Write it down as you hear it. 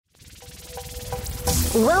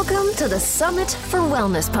Welcome to the Summit for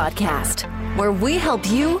Wellness podcast, where we help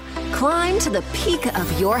you climb to the peak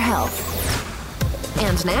of your health.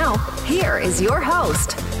 And now, here is your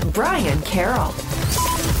host, Brian Carroll.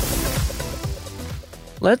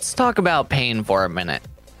 Let's talk about pain for a minute.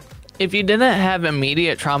 If you didn't have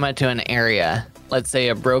immediate trauma to an area, let's say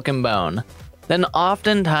a broken bone, then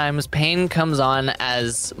oftentimes pain comes on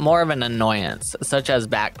as more of an annoyance, such as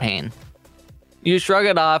back pain. You shrug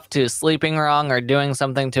it off to sleeping wrong or doing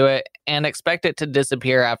something to it and expect it to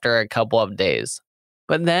disappear after a couple of days.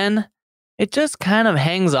 But then, it just kind of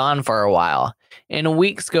hangs on for a while, and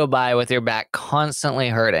weeks go by with your back constantly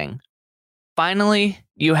hurting. Finally,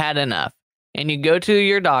 you had enough, and you go to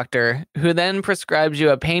your doctor, who then prescribes you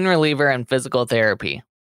a pain reliever and physical therapy.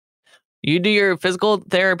 You do your physical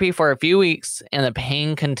therapy for a few weeks, and the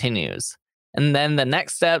pain continues. And then the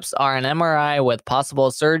next steps are an MRI with possible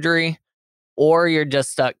surgery, or you're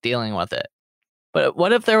just stuck dealing with it. But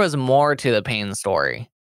what if there was more to the pain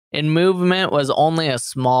story? And movement was only a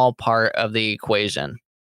small part of the equation.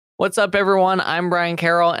 What's up, everyone? I'm Brian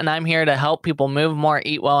Carroll, and I'm here to help people move more,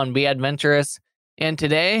 eat well, and be adventurous. And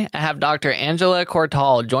today, I have Dr. Angela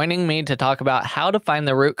Cortal joining me to talk about how to find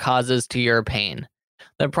the root causes to your pain.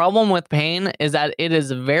 The problem with pain is that it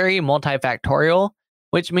is very multifactorial,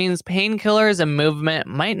 which means painkillers and movement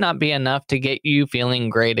might not be enough to get you feeling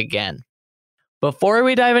great again. Before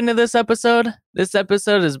we dive into this episode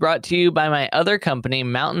is brought to you by my other company,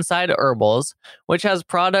 Mountainside Herbals, which has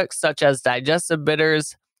products such as digestive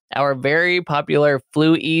bitters, our very popular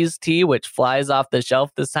Flu Ease tea, which flies off the shelf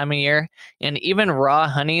this time of year, and even raw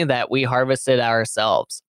honey that we harvested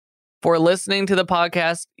ourselves. For listening to the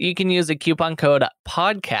podcast, you can use the coupon code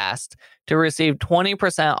PODCAST to receive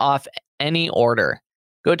 20% off any order.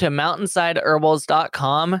 Go to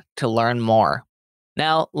mountainsideherbals.com to learn more.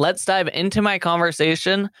 Now, let's dive into my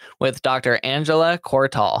conversation with Dr. Angela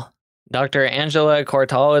Cortal. Dr. Angela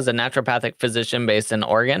Cortal is a naturopathic physician based in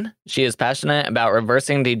Oregon. She is passionate about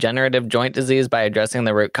reversing degenerative joint disease by addressing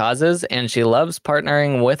the root causes, and she loves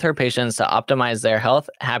partnering with her patients to optimize their health,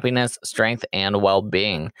 happiness, strength, and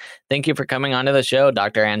well-being. Thank you for coming onto the show,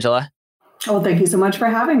 Dr. Angela. Oh, thank you so much for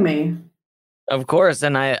having me. Of course,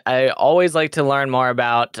 and I always like to learn more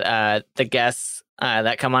about the guests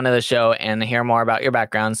that come onto the show and hear more about your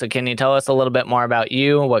background. So can you tell us a little bit more about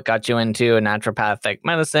you, what got you into naturopathic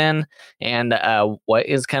medicine, and what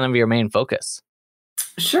is kind of your main focus?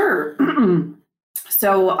 Sure.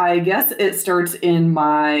 So I guess it starts in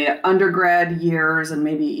my undergrad years and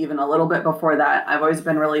maybe even a little bit before that. I've always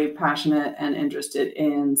been really passionate and interested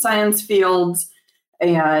in science fields,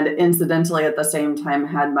 and incidentally at the same time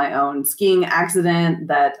had my own skiing accident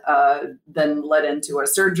that then led into a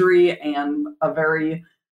surgery and a very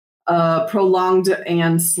prolonged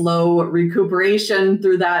and slow recuperation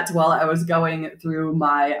through that while I was going through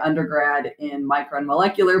my undergrad in micro and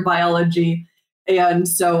molecular biology. And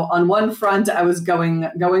so on one front, I was going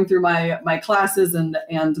through my classes and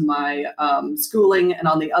my schooling, and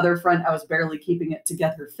on the other front, I was barely keeping it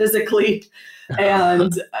together physically.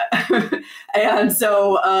 And and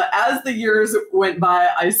so as the years went by,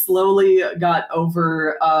 I slowly got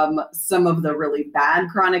over some of the really bad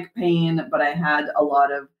chronic pain, but I had a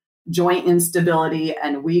lot of joint instability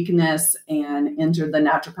and weakness, and entered the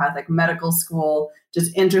naturopathic medical school,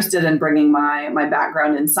 just interested in bringing my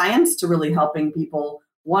background in science to really helping people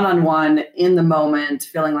one-on-one in the moment,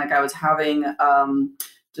 feeling like I was having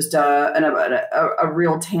just a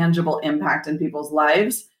real tangible impact in people's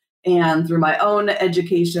lives. And through my own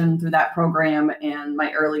education, through that program and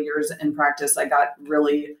my early years in practice, I got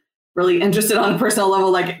really interested on a personal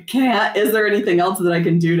level. Like, is there anything else that I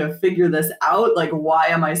can do to figure this out? Like, why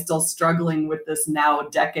am I still struggling with this now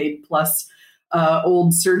decade plus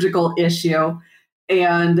old surgical issue?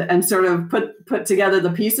 And sort of put together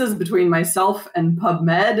the pieces between myself and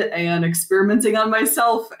PubMed and experimenting on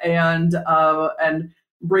myself and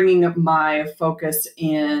bringing my focus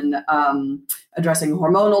in addressing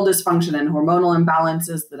hormonal dysfunction and hormonal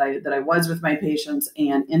imbalances that I was with my patients,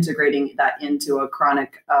 and integrating that into a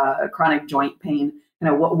chronic joint pain. You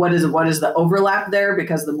know, what is the overlap there?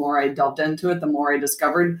 Because the more I delved into it, the more I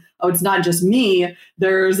discovered, it's not just me.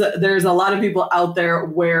 There's a lot of people out there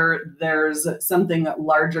where there's something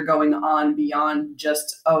larger going on beyond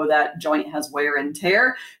just, that joint has wear and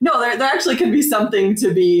tear. No, there actually could be something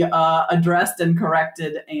to be addressed and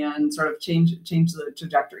corrected and sort of change the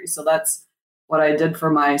trajectory. So that's what I did for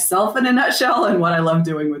myself in a nutshell, and what I love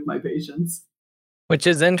doing with my patients. Which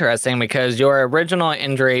is interesting because your original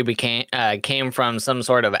injury came from some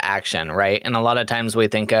sort of action, right? And a lot of times we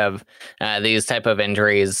think of these type of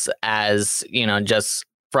injuries as, just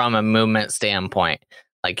from a movement standpoint.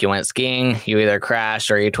 like you went skiing, you either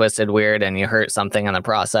crashed or you twisted weird and you hurt something in the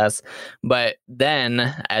process. But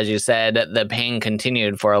then, as you said, the pain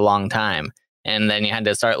continued for a long time. And then you had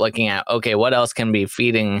to start looking at, okay, what else can be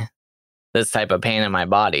feeding this type of pain in my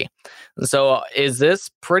body? So is this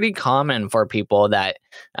pretty common for people that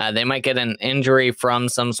they might get an injury from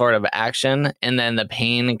some sort of action and then the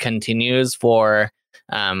pain continues for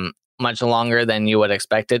much longer than you would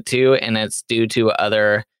expect it to, and it's due to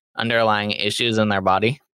other underlying issues in their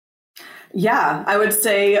body? Yeah, I would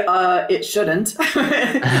say it shouldn't.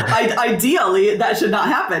 Ideally, that should not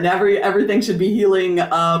happen. Everything should be healing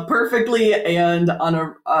perfectly and on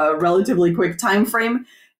a relatively quick time frame.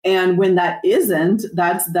 And when that isn't,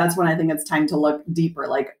 that's when I think it's time to look deeper.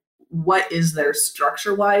 Like, what is there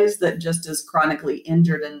structure-wise that just is chronically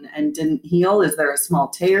injured and didn't heal? Is there a small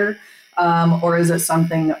tear, or is it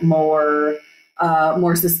something more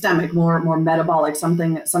systemic, more metabolic,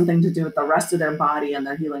 something to do with the rest of their body and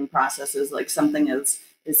their healing processes? Like something is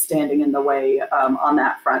standing in the way on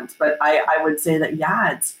that front. But I would say that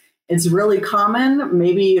it's really common.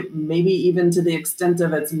 Maybe even to the extent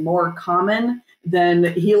of it's more common than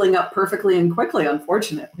healing up perfectly and quickly,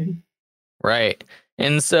 unfortunately. Right.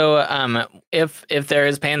 And so if there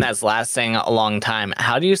is pain that's lasting a long time,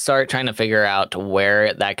 how do you start trying to figure out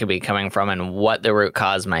where that could be coming from and what the root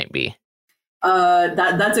cause might be?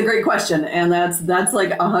 That's a great question. And that's like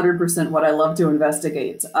 100% what I love to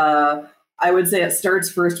investigate. I would say it starts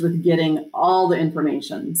first with getting all the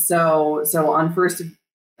information. So on first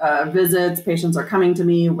visits, patients are coming to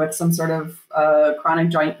me with some sort of chronic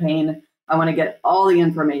joint pain. I want to get all the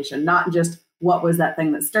information, not just what was that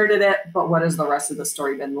thing that started it, but what has the rest of the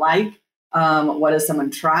story been like? What has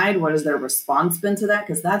someone tried? What has their response been to that?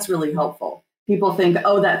 Because that's really helpful. People think,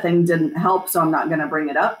 oh, that thing didn't help, so I'm not going to bring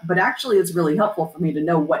it up. But actually, it's really helpful for me to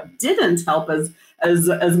know what didn't help as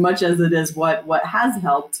much as it is what has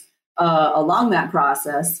helped along that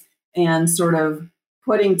process, and sort of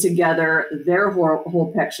putting together their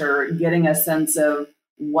whole picture, getting a sense of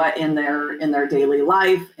what in their daily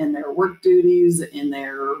life, in their work duties, in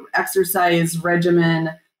their exercise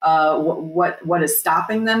regimen, what is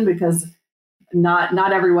stopping them, because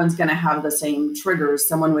not everyone's going to have the same triggers.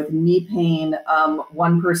 Someone with knee pain,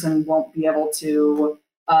 one person won't be able to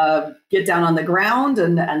get down on the ground,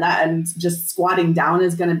 and just squatting down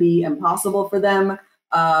is going to be impossible for them.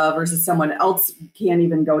 Versus someone else can't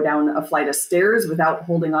even go down a flight of stairs without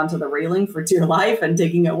holding onto the railing for dear life and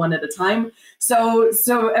taking it one at a time. So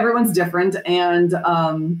everyone's different, and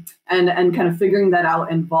kind of figuring that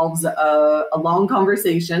out involves a long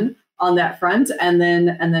conversation on that front, and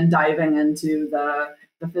then diving into the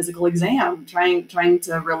physical exam, trying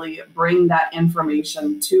to really bring that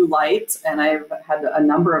information to light. And I've had a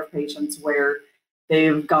number of patients where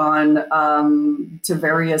they've gone to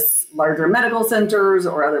various larger medical centers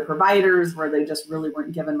or other providers where they just really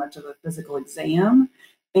weren't given much of a physical exam.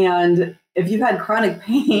 And if you've had chronic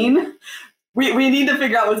pain, we need to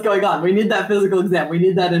figure out what's going on. We need that physical exam. We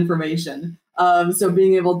need that information. So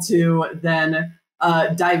being able to then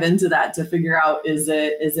dive into that to figure out, is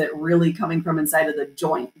it really coming from inside of the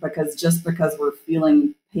joint? Because just because we're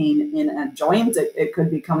feeling pain in a joint, it could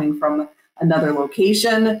be coming from another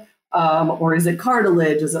location. Or is it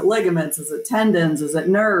cartilage? Is it ligaments? Is it tendons? Is it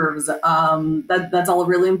nerves? That's all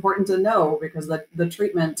really important to know, because the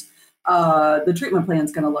treatment plan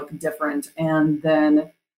is going to look different. And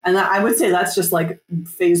I would say that's just like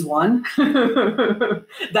phase one,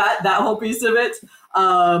 that whole piece of it.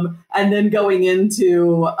 And then going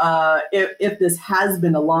into if this has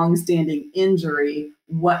been a long-standing injury,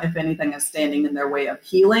 what, if anything, is standing in their way of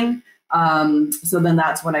healing? So then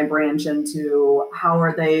that's when I branch into how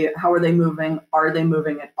are they moving? Are they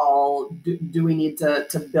moving at all? Do we need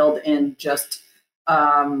to build in just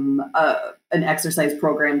an exercise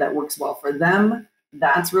program that works well for them?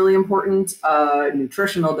 That's really important.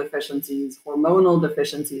 Nutritional deficiencies, hormonal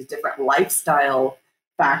deficiencies, different lifestyle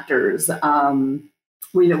factors.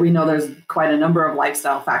 We know there's quite a number of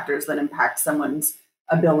lifestyle factors that impact someone's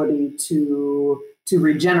ability to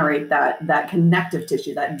regenerate that connective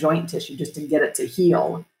tissue, that joint tissue, just to get it to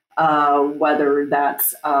heal, whether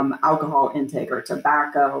that's alcohol intake or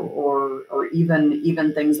tobacco, or even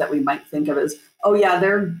things that we might think of as, oh yeah,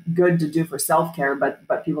 they're good to do for self-care,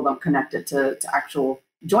 but people don't connect it to actual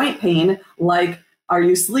joint pain. Like, are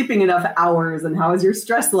you sleeping enough hours, and how is your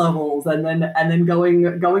stress levels? And then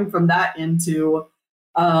going from that into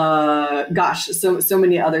so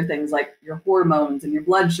many other things, like your hormones and your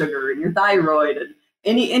blood sugar and your thyroid, and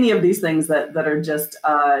any of these things that are just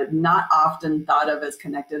not often thought of as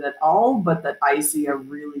connected at all, but that I see are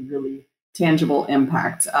really, really tangible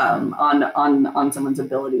impact on someone's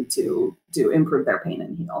ability to improve their pain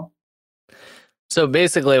and heal. So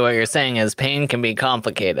basically what you're saying is pain can be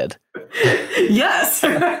complicated. Yes.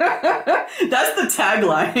 That's the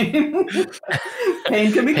tagline.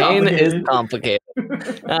 Pain can be complicated. Pain is complicated.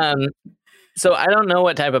 So I don't know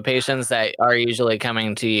what type of patients that are usually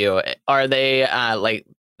coming to you. Are they like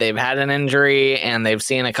they've had an injury and they've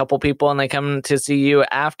seen a couple people and they come to see you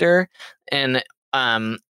after? And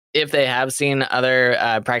if they have seen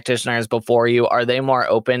other practitioners before you, are they more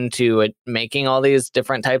open to making all these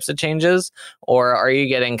different types of changes? Or are you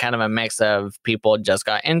getting kind of a mix of people just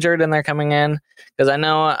got injured and they're coming in? Because I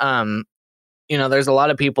know, there's a lot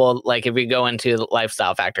of people, like if we go into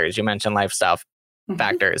lifestyle factors, you mentioned lifestyle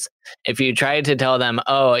factors. If you try to tell them,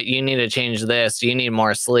 oh, you need to change this, you need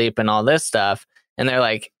more sleep and all this stuff. And they're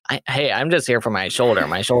like, hey, I'm just here for my shoulder.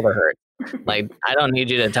 My shoulder hurts. Like, I don't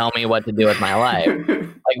need you to tell me what to do with my life.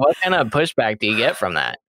 Like, what kind of pushback do you get from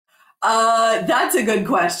that? That's a good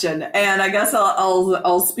question. And I guess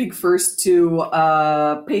I'll speak first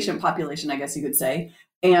to patient population, I guess you could say.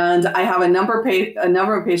 And I have a number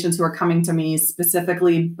of patients who are coming to me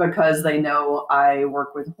specifically because they know I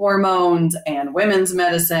work with hormones and women's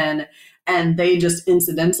medicine, and they just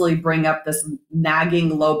incidentally bring up this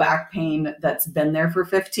nagging low back pain that's been there for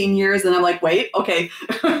 15 years. And I'm like, wait, okay,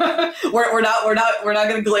 we're not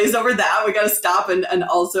going to glaze over that. We got to stop. And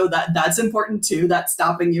also that's important too. That's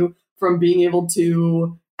stopping you from being able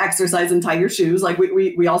to exercise and tie your shoes. Like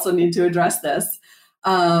we also need to address this.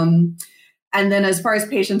 And then as far as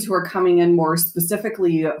patients who are coming in more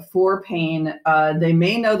specifically for pain, they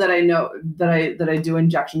may know that I do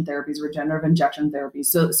injection therapies, regenerative injection therapy.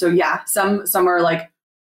 So yeah, some are like,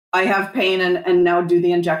 I have pain and now do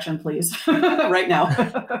the injection, please, right now.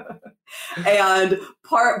 And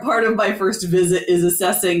part of my first visit is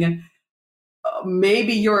assessing,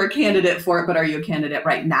 maybe you're a candidate for it, but are you a candidate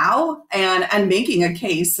right now? And making a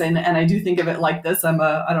case. And I do think of it like this. I'm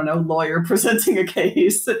a lawyer presenting a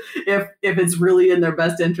case. If it's really in their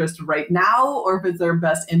best interest right now, or if it's their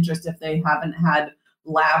best interest if they haven't had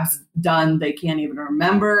labs done, they can't even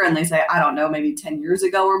remember. And they say, I don't know, maybe 10 years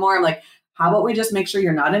ago or more. I'm like, how about we just make sure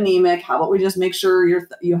you're not anemic? How about we just make sure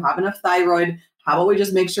you have enough thyroid? How about we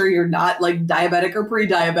just make sure you're not like diabetic or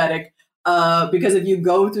pre-diabetic? Because if you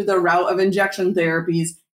go through the route of injection therapies,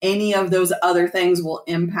 any of those other things will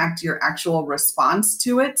impact your actual response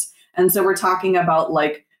to it. And so we're talking about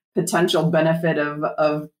like potential benefit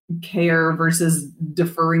of care versus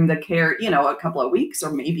deferring the care, a couple of weeks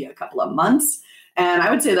or maybe a couple of months. And I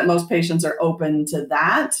would say that most patients are open to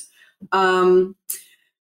that.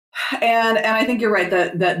 And I think you're right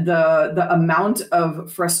that the amount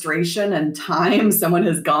of frustration and time someone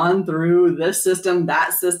has gone through this system,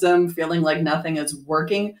 that system, feeling like nothing is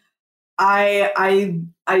working.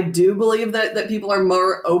 I do believe that people are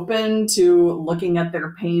more open to looking at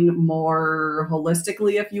their pain more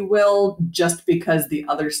holistically, if you will, just because the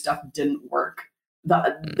other stuff didn't work.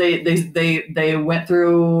 They went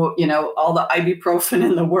through, all the ibuprofen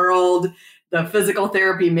in the world. The physical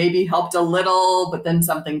therapy maybe helped a little, but then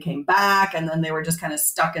something came back, and then they were just kind of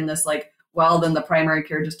stuck in this like, well, then the primary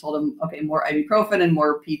care just told them, okay, more ibuprofen and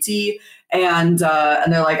more PT, and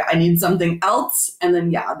they're like, I need something else. And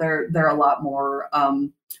then yeah, they're a lot more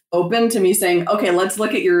open to me saying, okay, let's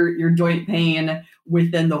look at your joint pain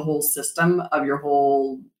within the whole system of your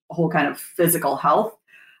whole kind of physical health.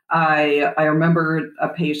 I remember a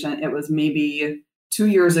patient, it was maybe 2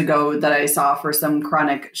 years ago, that I saw for some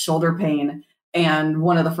chronic shoulder pain. And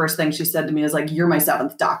one of the first things she said to me is like, you're my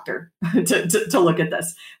seventh doctor to look at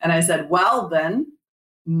this. And I said, well, then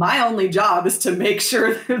my only job is to make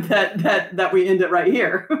sure that we end it right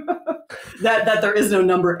here, that there is no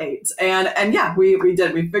number 8. And yeah, we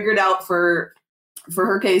did. We figured out for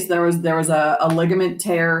her case, there was a ligament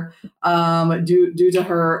tear due to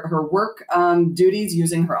her work duties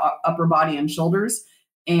using her upper body and shoulders.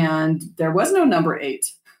 And there was no number 8.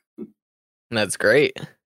 That's great.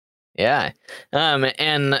 Yeah.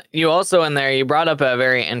 And you also in there, you brought up a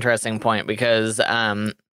very interesting point because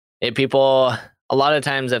people, a lot of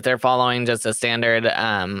times if they're following just a standard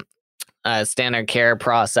care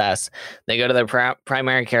process, they go to their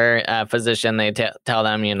primary care physician, they tell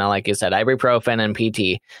them, like you said, ibuprofen and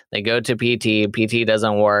PT. They go to PT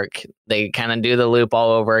doesn't work. They kind of do the loop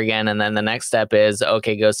all over again. And then the next step is,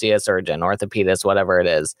 okay, go see a surgeon, orthopedist, whatever it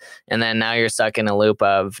is. And then now you're stuck in a loop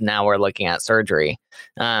of, now we're looking at surgery.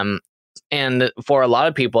 And for a lot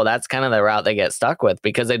of people, that's kind of the route they get stuck with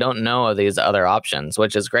because they don't know of these other options,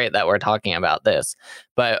 which is great that we're talking about this.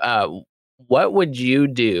 But what would you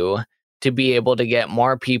do to be able to get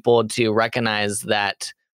more people to recognize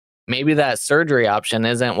that maybe that surgery option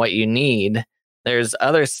isn't what you need. There's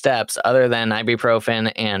other steps other than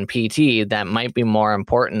ibuprofen and PT that might be more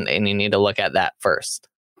important, and you need to look at that first.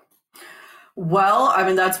 Well, I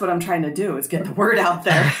mean, that's what I'm trying to do, is get the word out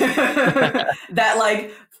there that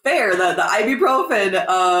like the ibuprofen,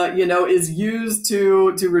 is used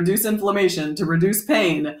to reduce inflammation, to reduce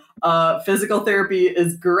pain. Physical therapy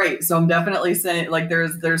is great. So I'm definitely saying like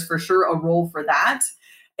there's for sure a role for that.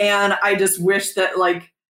 And I just wish that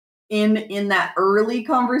like in that early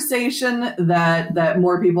conversation that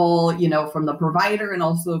more people, from the provider and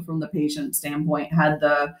also from the patient standpoint had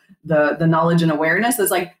the knowledge and awareness.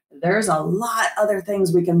 Is like, there's a lot other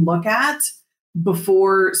things we can look at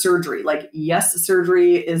before surgery. Like, yes,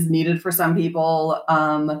 surgery is needed for some people.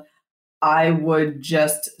 I would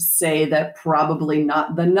just say that probably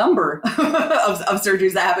not the number of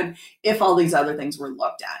surgeries that happen if all these other things were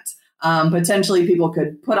looked at. Potentially people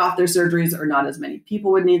could put off their surgeries, or not as many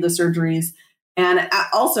people would need the surgeries. And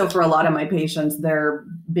also for a lot of my patients, they're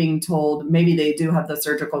being told maybe they do have the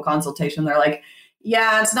surgical consultation. They're like,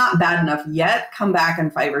 yeah, it's not bad enough yet. Come back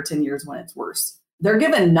in 5 or 10 years when it's worse. They're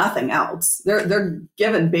given nothing else. They're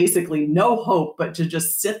given basically no hope but to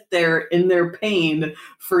just sit there in their pain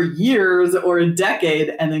for years or a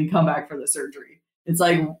decade and then come back for the surgery. It's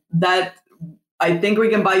like that. I think we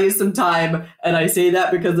can buy you some time. And I say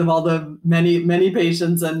that because of all the many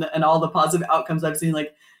patients and all the positive outcomes I've seen.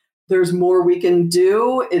 Like, there's more we can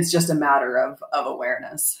do. It's just a matter of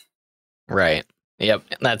awareness. Right. Yep.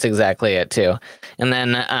 That's exactly it too. And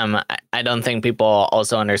then I don't think people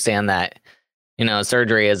also understand that,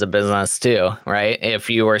 surgery is a business too, right? If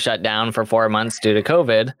you were shut down for 4 months due to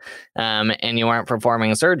COVID and you weren't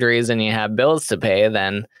performing surgeries and you have bills to pay,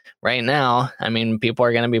 then right now, I mean, people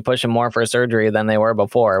are going to be pushing more for surgery than they were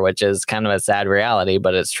before, which is kind of a sad reality,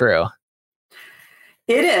 but it's true.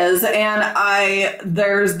 It is. And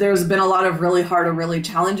there's been a lot of really hard or really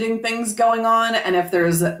challenging things going on. And if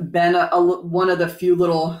there's been one of the few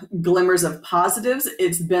little glimmers of positives,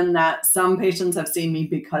 it's been that some patients have seen me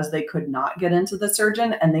because they could not get into the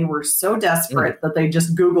surgeon. And they were so desperate that they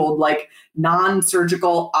just Googled like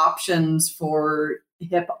non-surgical options for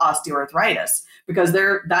hip osteoarthritis, because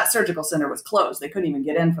that surgical center was closed. They couldn't even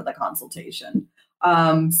get in for the consultation.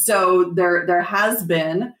 So there has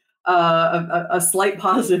been a slight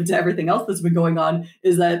positive to everything else that's been going on,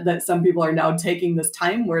 is that some people are now taking this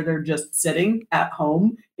time where they're just sitting at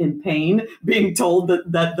home in pain, being told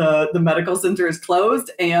that the medical center is closed,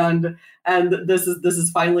 and this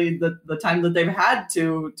is finally the time that they've had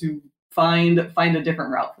to find a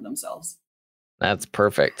different route for themselves. That's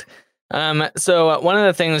perfect. So one of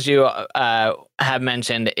the things you have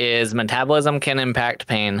mentioned is metabolism can impact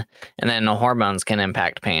pain, and then hormones can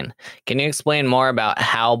impact pain. Can you explain more about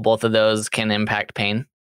how both of those can impact pain?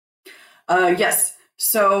 Yes.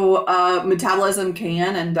 So metabolism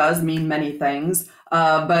can and does mean many things,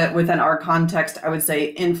 but within our context, I would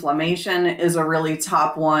say inflammation is a really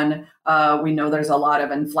top one. We know there's a lot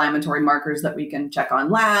of inflammatory markers that we can check on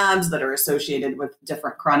labs that are associated with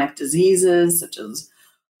different chronic diseases, such as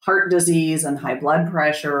heart disease and high blood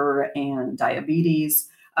pressure and diabetes.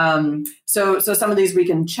 So some of these we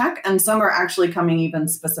can check, and some are actually coming even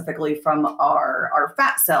specifically from our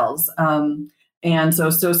fat cells. And so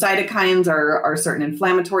cytokines are certain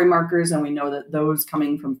inflammatory markers, and we know that those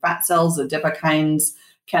coming from fat cells, adipokines,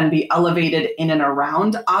 can be elevated in and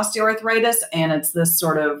around osteoarthritis. And it's this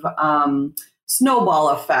sort of snowball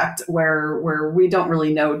effect where we don't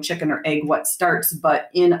really know chicken or egg what starts, but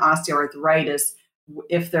in osteoarthritis,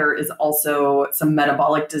 if there is also some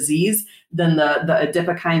metabolic disease, then the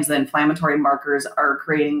adipokines, the inflammatory markers, are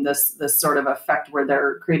creating this sort of effect where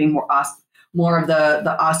they're creating more of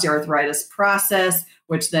the osteoarthritis process,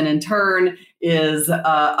 which then in turn is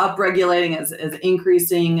upregulating, is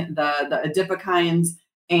increasing the adipokines.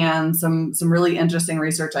 And some really interesting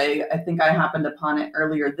research, I think I happened upon it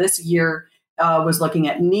earlier this year, was looking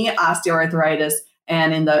at knee osteoarthritis.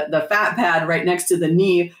 And in the fat pad right next to the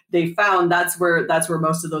knee, they found that's where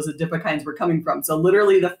most of those adipokines were coming from. So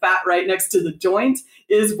literally the fat right next to the joint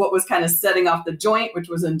is what was kind of setting off the joint, which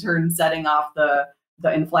was in turn setting off the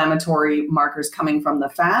inflammatory markers coming from the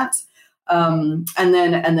fat. And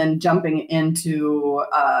then jumping into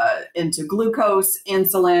glucose,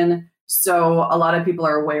 insulin. So a lot of people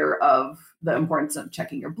are aware of the importance of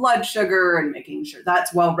checking your blood sugar and making sure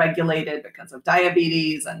that's well regulated because of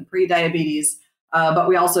diabetes and pre-diabetes. But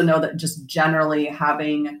we also know that just generally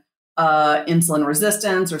having insulin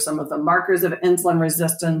resistance or some of the markers of insulin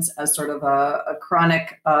resistance as sort of a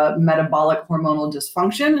chronic metabolic hormonal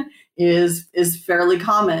dysfunction is fairly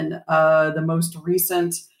common. The most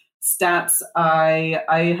recent stats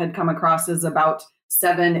I had come across is about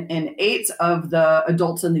 7 in 8 of the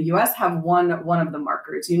adults in the U.S. have one of the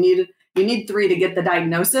markers. You need 3 to get the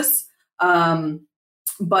diagnosis.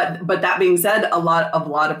 But that being said, a lot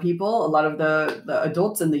of people, a lot of the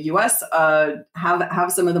adults in the U.S.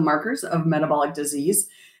 Have some of the markers of metabolic disease,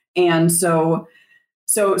 and so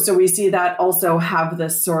we see that also have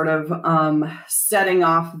this sort of setting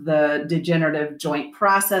off the degenerative joint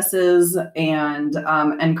processes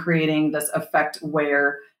and creating this effect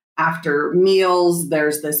where after meals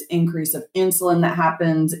there's this increase of insulin that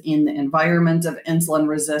happens in the environment of insulin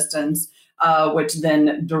resistance. Which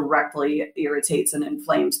then directly irritates and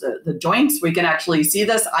inflames the joints. We can actually see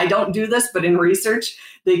this. I don't do this, but in research,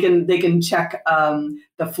 they can check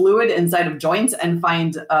the fluid inside of joints and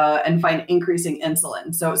find increasing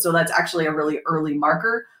insulin. So that's actually a really early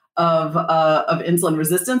marker of insulin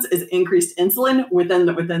resistance is increased insulin within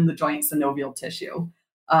the joint synovial tissue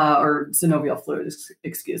or synovial fluid.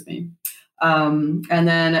 Excuse me. And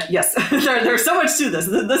then, yes, there's so much to this.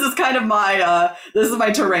 This is kind of this is my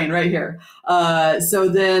terrain right here. So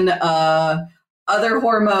then other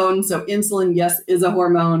hormones, so insulin, yes, is a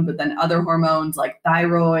hormone, but then other hormones like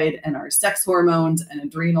thyroid and our sex hormones and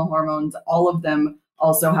adrenal hormones, all of them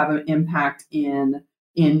also have an impact in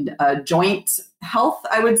joint health,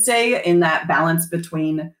 I would say, in that balance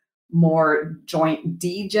between more joint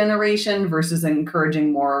degeneration versus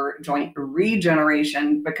encouraging more joint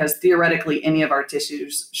regeneration, because theoretically any of our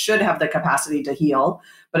tissues should have the capacity to heal.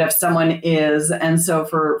 But if someone is, and so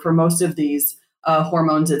for most of these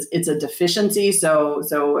hormones, it's a deficiency.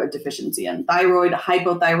 So a deficiency in thyroid,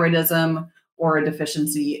 hypothyroidism, or a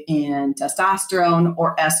deficiency in testosterone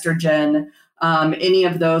or estrogen. Any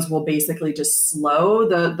of those will basically just slow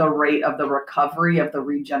the rate of the recovery of the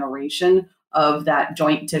regeneration of that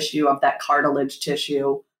joint tissue, of that cartilage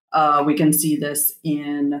tissue. We can see this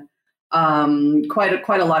in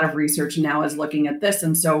quite a lot of research now is looking at this.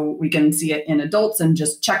 And so we can see it in adults and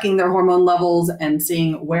just checking their hormone levels and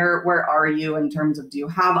seeing where are you in terms of, do you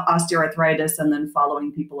have osteoarthritis, and then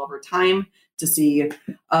following people over time to see,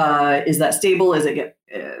 is that stable?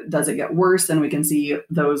 Does it get worse? And we can see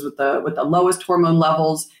those with the lowest hormone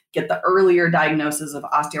levels get the earlier diagnosis of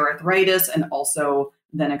osteoarthritis and also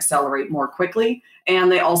then accelerate more quickly.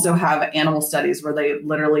 And they also have animal studies where they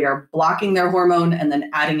literally are blocking their hormone and then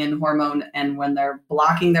adding in hormone. And when they're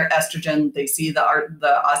blocking their estrogen, they see the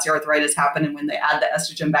osteoarthritis happen. And when they add the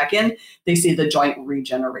estrogen back in, they see the joint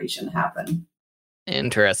regeneration happen.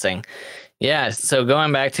 Interesting. Yeah. So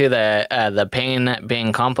going back to the pain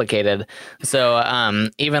being complicated. So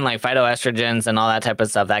even like phytoestrogens and all that type of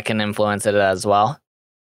stuff, that can influence it as well.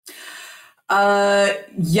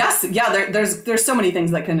 Yes. Yeah. There's so many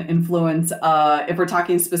things that can influence, if we're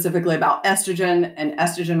talking specifically about estrogen and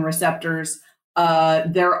estrogen receptors,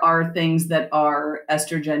 there are things that are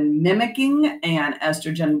estrogen mimicking and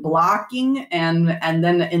estrogen blocking. And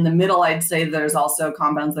then in the middle, I'd say there's also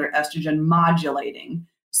compounds that are estrogen modulating.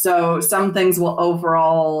 So some things will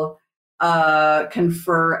overall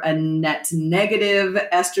confer a net negative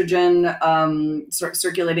estrogen,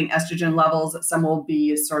 circulating estrogen levels. Some will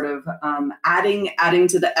be sort of adding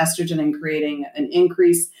to the estrogen and creating an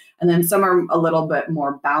increase. And then some are a little bit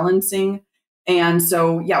more balancing. And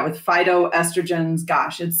so, yeah, with phytoestrogens,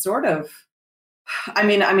 gosh, it's sort of, I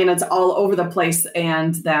mean, it's all over the place.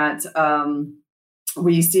 And that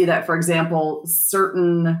we see that, for example,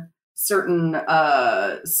 certain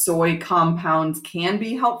soy compounds can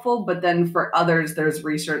be helpful, but then for others, there's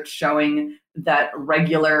research showing that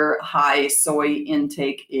regular high soy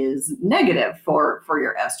intake is negative for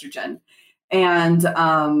your estrogen. And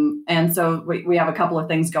so we have a couple of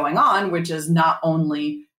things going on, which is not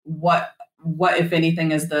only what if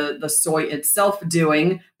anything is the soy itself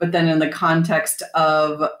doing, but then in the context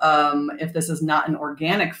of if this is not an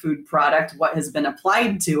organic food product, what has been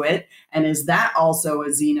applied to it, and is that also a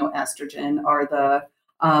xenoestrogen?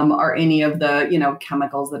 Are any of the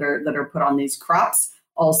chemicals that are put on these crops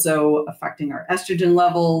also affecting our estrogen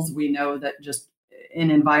levels? We know that just in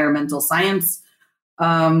environmental science,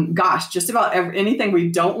 just about anything we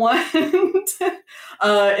don't want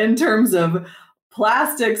in terms of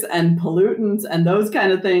plastics and pollutants and those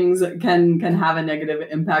kind of things can have a negative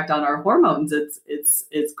impact on our hormones.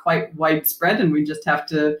 It's quite widespread, and we just have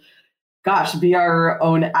to, be our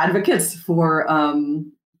own advocates for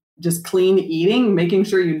just clean eating, making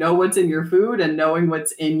sure you know what's in your food and knowing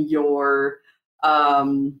what's in your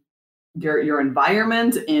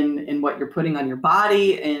environment, in what you're putting on your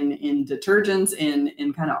body, in detergents,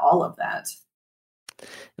 in kind of all of that.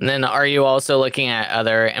 And then are you also looking at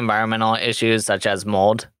other environmental issues such as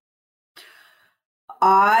mold?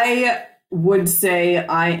 I would say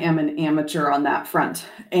I am an amateur on that front,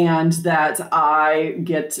 and that I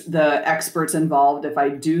get the experts involved if I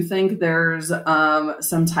do think there's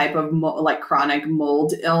some type of like chronic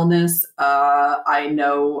mold illness. I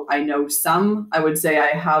know some. I would say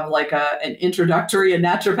I have like a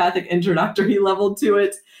naturopathic introductory level to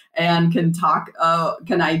it, and can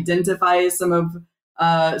identify some of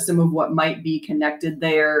what might be connected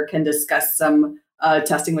there. Can discuss some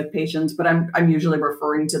testing with patients, but I'm usually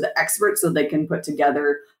referring to the experts so they can put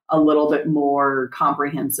together a little bit more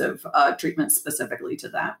comprehensive treatment specifically to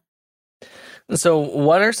that. So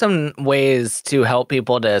what are some ways to help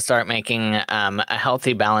people to start making a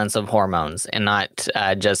healthy balance of hormones and not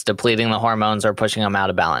just depleting the hormones or pushing them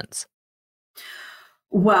out of balance?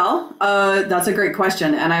 Well, that's a great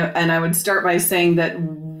question. And I would start by saying that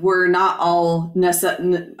we're not all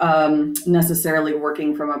necessarily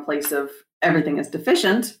working from a place of everything is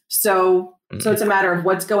deficient. So it's a matter of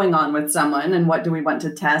what's going on with someone and what do we want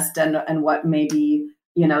to test and what may be,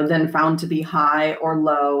 then found to be high or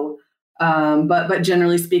low. But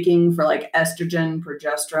generally speaking, for like estrogen,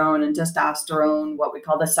 progesterone, and testosterone, what we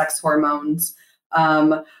call the sex hormones,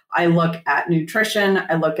 I look at nutrition,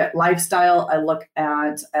 I look at lifestyle, I look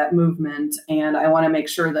at movement, and I want to make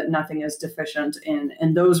sure that nothing is deficient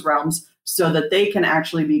in those realms so that they can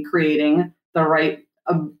actually be creating the right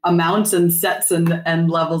amounts and sets and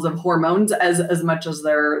levels of hormones as much as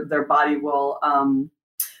their body will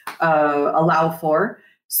allow for.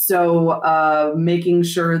 So making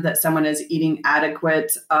sure that someone is eating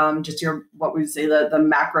adequate, what we say the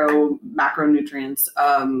macronutrients,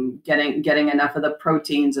 getting enough of the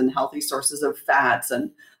proteins and healthy sources of fats,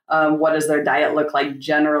 and what does their diet look like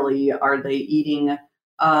generally? Are they eating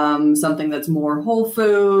something that's more whole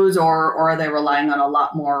foods, or are they relying on a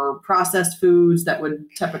lot more processed foods that would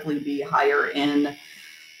typically be higher in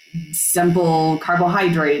simple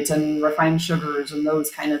carbohydrates and refined sugars and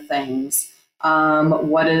those kind of things?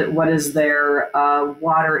 What is their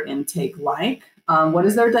water intake like? What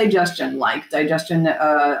is their digestion like?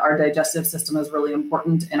 Our digestive system is really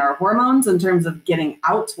important in our hormones in terms of getting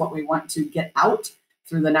out what we want to get out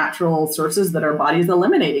through the natural sources that our body is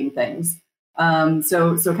eliminating things.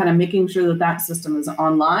 So kind of making sure that system is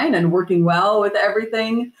online and working well with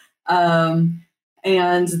everything.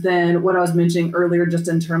 And then what I was mentioning earlier, just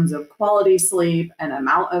in terms of quality sleep and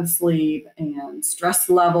amount of sleep and stress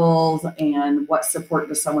levels and what support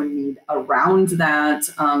does someone need around that,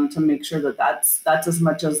 to make sure that's as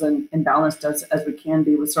much as imbalanced as we can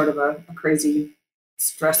be with sort of a crazy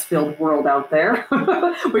stress-filled world out there.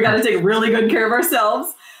 We got to take really good care of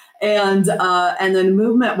ourselves. And then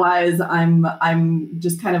movement-wise, I'm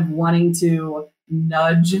just kind of wanting to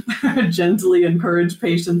nudge, gently encourage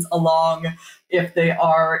patients along. If they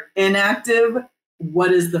are inactive,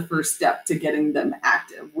 what is the first step to getting them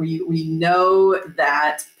active? We know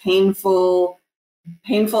that painful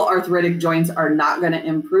arthritic joints are not going to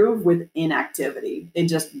improve with inactivity. It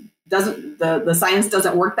just doesn't. The science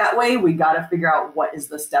doesn't work that way. We got to figure out what is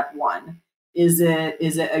the step one. Is it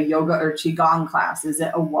a yoga or qigong class? Is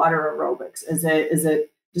it a water aerobics? Is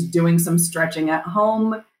it just doing some stretching at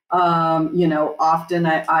home? Often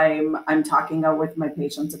I'm talking with my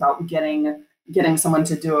patients about getting someone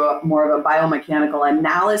to do more of a biomechanical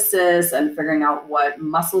analysis and figuring out what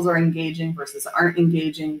muscles are engaging versus aren't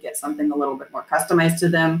engaging, get something a little bit more customized to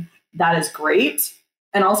them. That is great.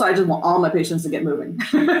 And also, I just want all my patients to get moving.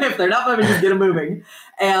 If they're not moving, just get them moving,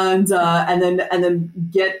 and then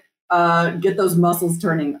get those muscles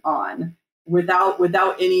turning on without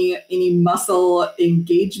any muscle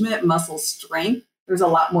engagement, muscle strength. There's a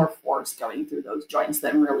lot more force going through those joints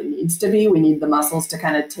than really needs to be. We need the muscles to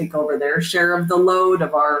kind of take over their share of the load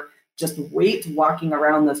of our just weight walking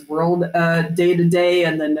around this world day to day,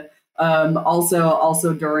 and then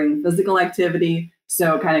also during physical activity.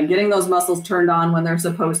 So kind of getting those muscles turned on when they're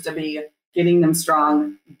supposed to be, getting them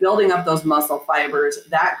strong, building up those muscle fibers.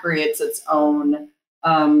 That creates its own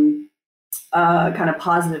kind of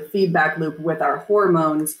positive feedback loop with our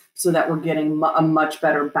hormones, so that we're getting a much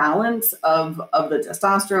better balance of the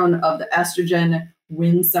testosterone, of the estrogen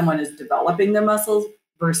when someone is developing their muscles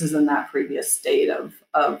versus in that previous state of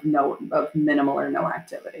minimal or no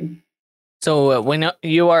activity. So when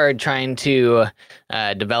you are trying to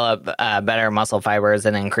develop better muscle fibers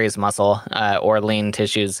and increase muscle or lean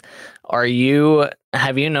tissues, have you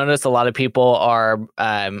noticed a lot of people are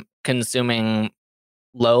consuming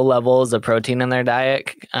low levels of protein in their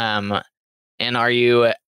diet? And are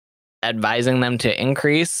you advising them to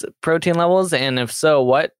increase protein levels? And if so,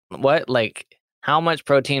 what how much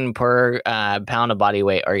protein per pound of body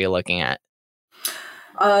weight are you looking at?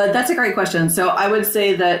 That's a great question. So I would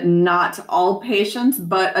say that not all patients,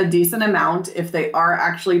 but a decent amount, if they are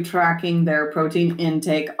actually tracking their protein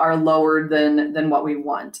intake, are lower than what we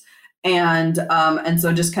want. And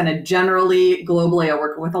so just kind of generally, globally, I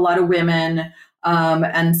work with a lot of women.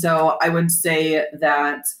 And so I would say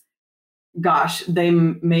that, gosh, they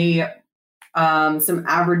may, some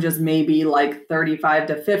averages may be like 35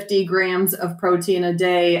 to 50 grams of protein a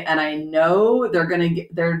day. And I know they're going to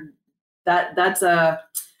get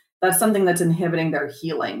that's something that's inhibiting their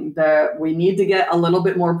healing. We need to get a little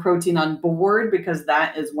bit more protein on board, because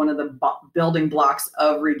that is one of the building blocks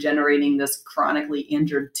of regenerating this chronically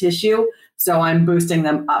injured tissue. So I'm boosting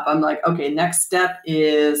them up. I'm like, okay, next step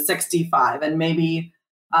is 65. And maybe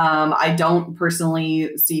I don't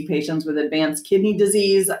personally see patients with advanced kidney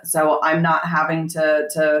disease, so I'm not having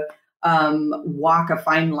to walk a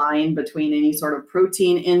fine line between any sort of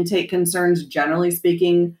protein intake concerns, generally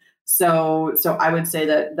speaking. So I would say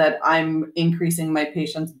that I'm increasing my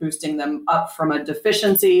patients, boosting them up from a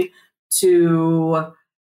deficiency to,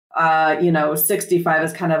 65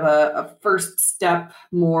 is kind of a first step,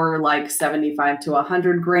 more like 75 to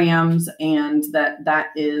 100 grams. And that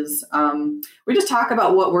is, we just talk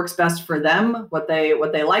about what works best for them, what they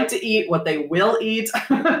like to eat, what they will eat,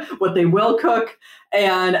 what they will cook,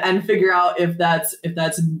 and figure out if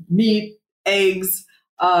that's meat, eggs,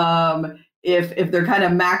 if they're kind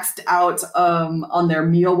of maxed out on their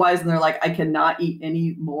meal wise, and they're like, I cannot eat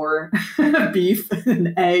any more beef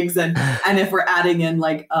and eggs, and if we're adding in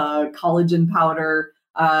like collagen powder,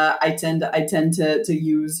 I tend to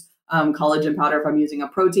use collagen powder if I'm using a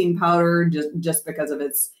protein powder, just because of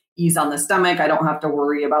its ease on the stomach. I don't have to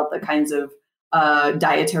worry about the kinds of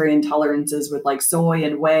dietary intolerances with like soy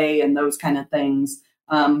and whey and those kind of things.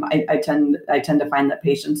 I tend to find that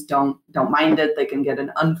patients don't mind it. They can get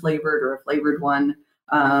an unflavored or a flavored one.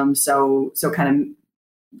 So kind of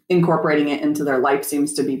incorporating it into their life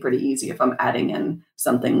seems to be pretty easy if I'm adding in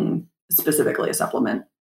something, specifically a supplement.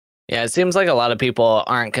 Yeah, it seems like a lot of people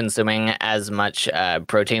aren't consuming as much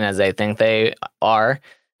protein as they think they are.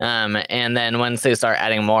 And then once they start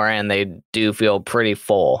adding more in, they do feel pretty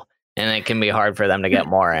full, and it can be hard for them to get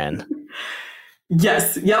more in.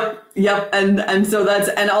 Yes. Yep. And so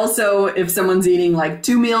and also if someone's eating like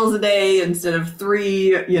 2 meals a day instead of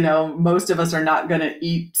 3, most of us are not going to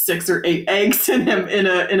eat 6 or 8 eggs in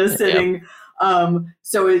a sitting. Yep.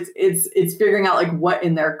 So it's figuring out like what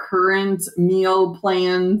in their current meal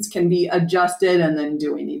plans can be adjusted. And then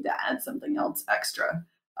do we need to add something else extra?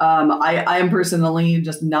 I am personally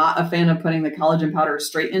just not a fan of putting the collagen powder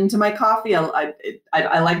straight into my coffee. I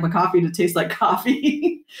like my coffee to taste like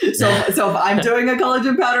coffee. so if I'm doing a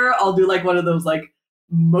collagen powder, I'll do like one of those like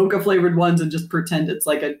mocha flavored ones and just pretend it's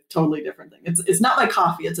like a totally different thing. It's not my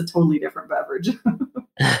coffee. It's a totally different beverage.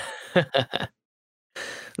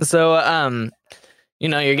 So,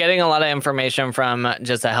 you're getting a lot of information from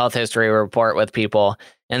just a health history report with people.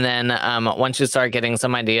 And then once you start getting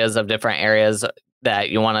some ideas of different areas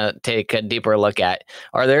that you want to take a deeper look at,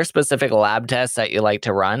 are there specific lab tests that you like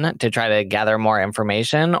to run to try to gather more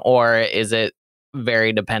information, or is it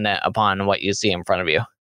very dependent upon what you see in front of you?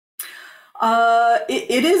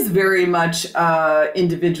 It is very much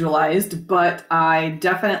individualized, but I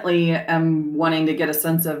definitely am wanting to get a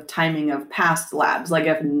sense of timing of past labs. Like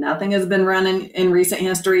if nothing has been run in recent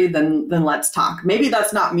history, then let's talk. Maybe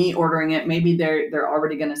that's not me ordering it. Maybe they're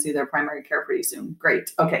already going to see their primary care pretty soon.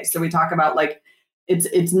 Great. Okay, so we talk about like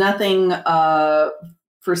it's nothing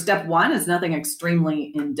for step 1. It's nothing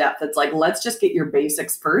extremely in depth. It's like let's just get your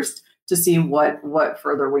basics first to see what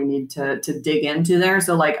further we need to dig into there.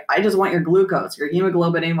 So like, I just want your glucose, your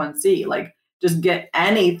hemoglobin A1C, like just get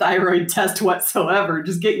any thyroid test whatsoever.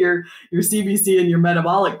 Just get your CBC and your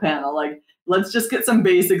metabolic panel. Like, let's just get some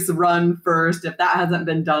basics run first, if that hasn't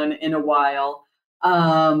been done in a while.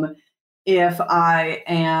 If I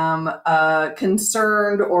am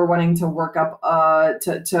concerned or wanting to work up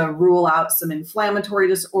to rule out some inflammatory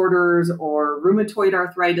disorders or rheumatoid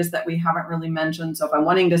arthritis that we haven't really mentioned. So if I'm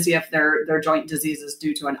wanting to see if their joint disease is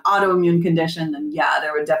due to an autoimmune condition, then yeah,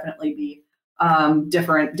 there would definitely be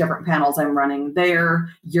different panels I'm running there.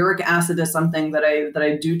 Uric acid is something that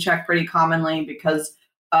I do check pretty commonly because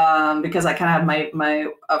I kind of have my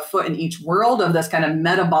foot in each world of this kind of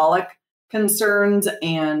metabolic concerns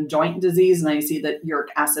and joint disease, and I see that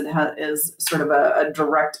uric acid is sort of a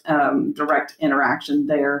direct interaction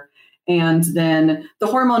there. And then the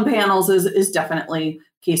hormone panels is definitely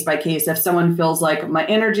case by case. If someone feels like my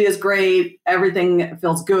energy is great, everything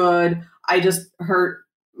feels good, I just hurt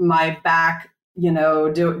my back,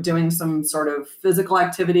 doing some sort of physical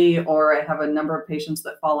activity, or I have a number of patients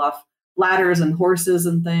that fall off ladders and horses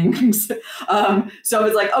and things. So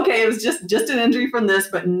it's like, okay, it was just an injury from this,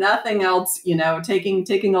 but nothing else,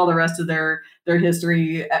 taking all the rest of their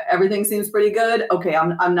history, everything seems pretty good. Okay,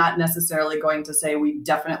 I'm not necessarily going to say we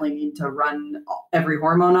definitely need to run every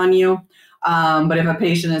hormone on you. But if a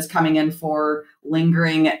patient is coming in for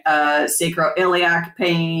lingering sacroiliac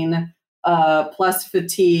pain, plus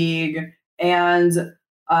fatigue and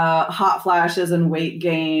hot flashes and weight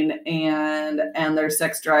gain and their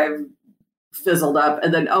sex drive fizzled up,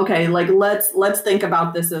 and then okay, like let's think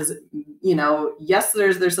about this as, yes,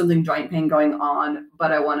 there's something joint pain going on,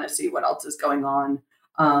 but I want to see what else is going on.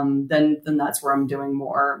 Then that's where I'm doing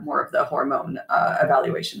more of the hormone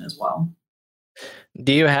evaluation as well.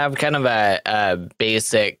 Do you have kind of a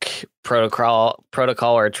basic protocol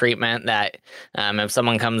or treatment that if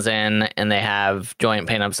someone comes in and they have joint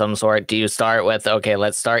pain of some sort, do you start with, okay,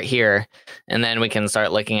 let's start here, and then we can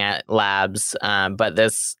start looking at labs, but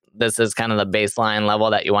this is kind of the baseline level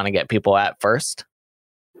that you want to get people at first?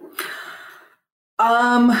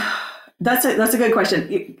 That's a good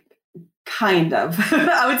question. Kind of.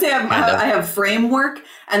 I would say I have framework,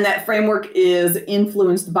 and that framework is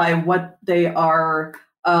influenced by what they are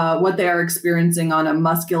experiencing on a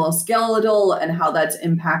musculoskeletal and how that's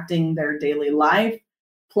impacting their daily life,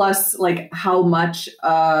 plus like how much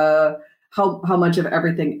of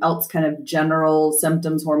everything else, kind of general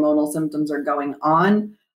symptoms, hormonal symptoms, are going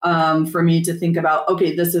on. For me to think about,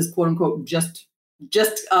 okay, this is quote unquote just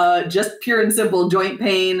pure and simple joint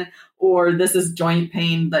pain, or this is joint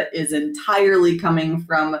pain that is entirely coming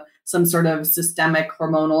from some sort of systemic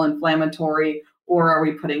hormonal inflammatory, or are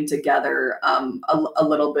we putting together a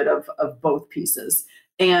little bit of both pieces?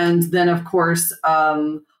 And then, of course,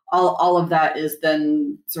 all of that is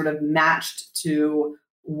then sort of matched to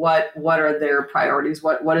what are their priorities,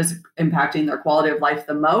 what is impacting their quality of life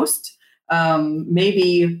the most.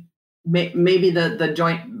 Maybe the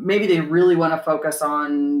joint, maybe they really want to focus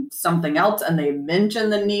on something else and they mention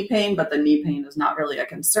the knee pain, but the knee pain is not really a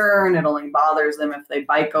concern. It only bothers them if they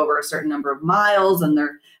bike over a certain number of miles, and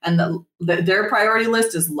their priority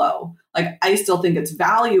list is low. Like, I still think it's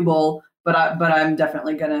valuable, but I'm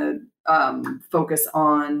definitely going to focus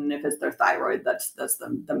on if it's their thyroid. That's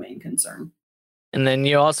the main concern. And then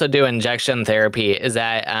you also do injection therapy. Is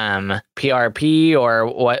that PRP, or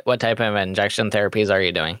what type of injection therapies are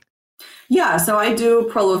you doing? Yeah, so I do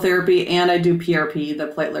prolotherapy and I do PRP, the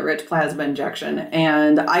platelet-rich plasma injection.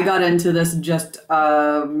 And I got into this just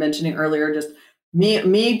mentioning earlier, just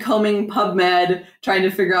me combing PubMed, trying to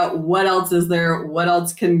figure out what else is there, what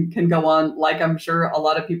else can go on, like I'm sure a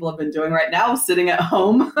lot of people have been doing right now, sitting at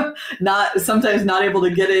home, sometimes not able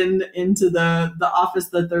to get into the office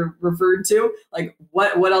that they're referred to. Like,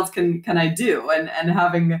 what else can I do? And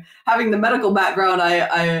having the medical background,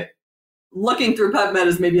 I looking through PubMed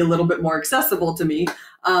is maybe a little bit more accessible to me.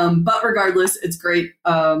 But regardless, it's great.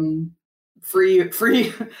 Free,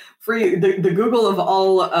 the Google of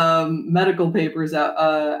all medical papers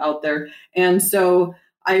out there. And so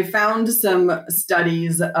I found some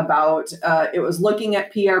studies about, it was looking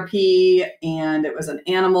at PRP, and it was an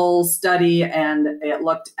animal study, and it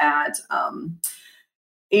looked at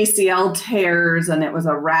ACL tears, and it was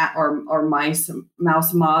a rat or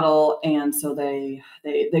mouse model. And so they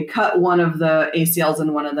cut one of the ACLs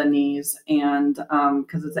in one of the knees, and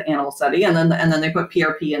because it's an animal study, and then they put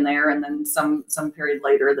PRP in there, and then some period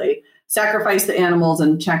later they sacrificed the animals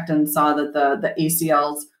and checked and saw that the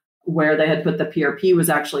ACLs where they had put the PRP was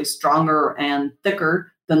actually stronger and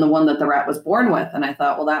thicker than the one that the rat was born with. And I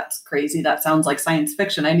thought, well, that's crazy. That sounds like science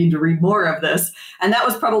fiction. I need to read more of this. And that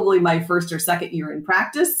was probably my first or second year in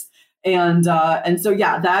practice. And so,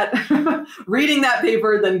 yeah, that reading that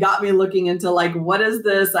paper then got me looking into, like, what is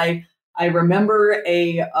this? I remember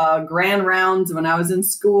a grand rounds when I was in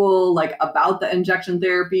school, like, about the injection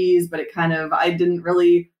therapies, but it kind of, I didn't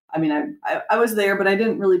really, I mean, I was there, but I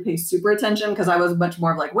didn't really pay super attention because I was much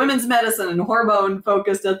more of like women's medicine and hormone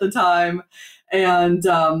focused at the time. And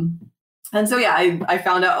so, yeah, I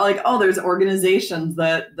found out, like, oh, there's organizations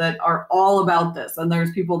that are all about this. And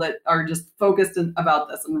there's people that are just focused about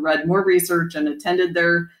this, and read more research and attended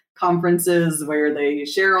their conferences where they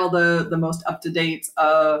share all the most up-to-date,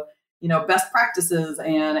 best practices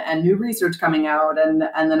and new research coming out. And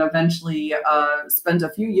then eventually spent a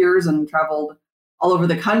few years and traveled all over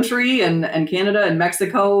the country and Canada and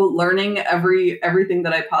Mexico, learning everything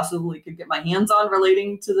that I possibly could get my hands on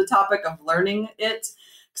relating to the topic of learning it.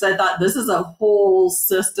 Because I thought, this is a whole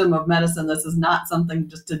system of medicine. This is not something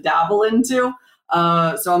just to dabble into.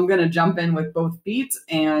 So I'm going to jump in with both feet.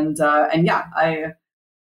 And yeah, I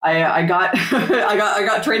got I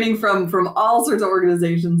got training from all sorts of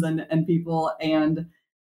organizations and people. And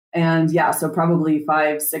And yeah, so probably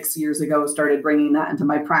 5-6 years ago, started bringing that into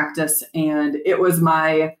my practice. And it was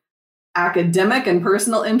my academic and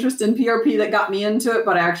personal interest in PRP that got me into it,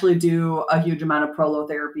 but I actually do a huge amount of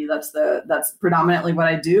prolotherapy. That's predominantly what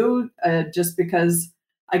I do, just because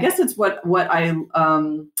I guess it's what I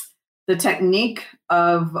the technique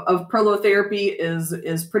of prolotherapy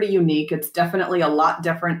is pretty unique. It's definitely a lot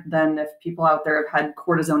different than if people out there have had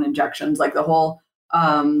cortisone injections, like the whole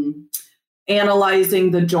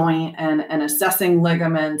analyzing the joint and assessing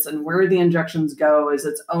ligaments and where the injections go is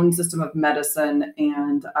its own system of medicine.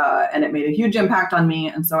 And it made a huge impact on me.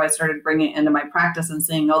 And so I started bringing it into my practice and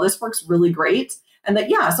saying, oh, this works really great. And that,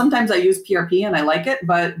 yeah, sometimes I use PRP and I like it,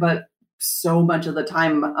 but so much of the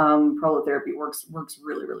time, prolotherapy works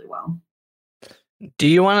really, really well. Do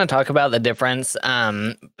you want to talk about the difference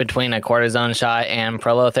between a cortisone shot and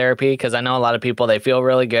prolotherapy? Because I know a lot of people, they feel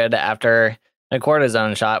really good after a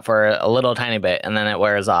cortisone shot for a little tiny bit and then it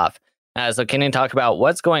wears off. So can you talk about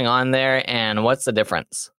what's going on there and what's the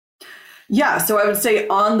difference? Yeah, so I would say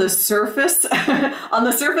on the surface,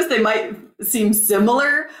 they might seem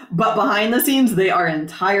similar, but behind the scenes, they are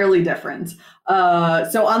entirely different.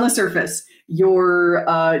 So on the surface, your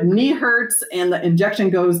knee hurts and the injection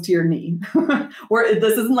goes to your knee. Where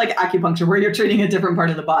this isn't like acupuncture where you're treating a different part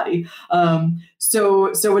of the body.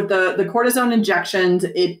 So with the cortisone injections,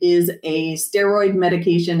 it is a steroid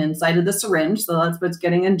medication inside of the syringe. So that's what's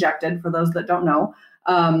getting injected for those that don't know.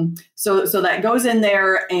 So that goes in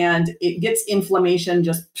there and it gets inflammation,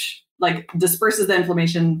 just like disperses the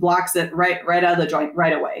inflammation, blocks it right out of the joint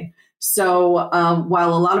right away. So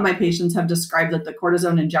while a lot of my patients have described that the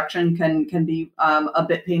cortisone injection can be a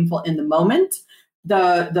bit painful in the moment,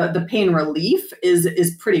 the pain relief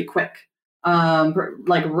is pretty quick.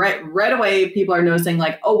 Like right away, people are noticing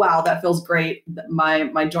like, oh wow, that feels great.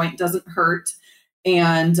 My joint doesn't hurt.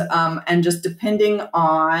 And just depending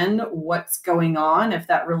on what's going on, if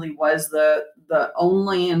that really was the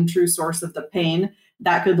only and true source of the pain,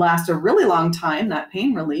 that could last a really long time, that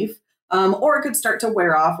pain relief. Or it could start to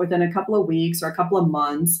wear off within a couple of weeks or a couple of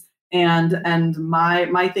months. And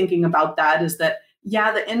my thinking about that is that,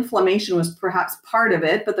 yeah, the inflammation was perhaps part of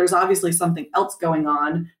it, but there's obviously something else going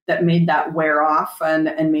on that made that wear off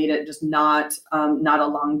and made it just not a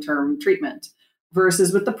long-term treatment.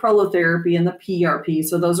 Versus with the prolotherapy and the PRP,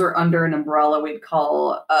 so those are under an umbrella we'd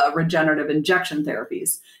call regenerative injection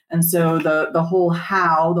therapies. And so the whole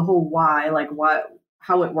why, like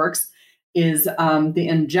how it works is the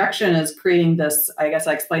injection is creating this, I guess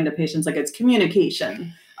I explained to patients, like it's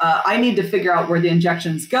communication. I need to figure out where the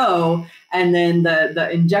injections go. And then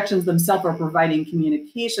the injections themselves are providing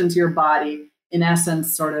communication to your body, in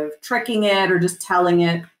essence, sort of tricking it or just telling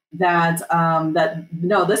it that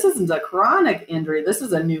no, this isn't a chronic injury. This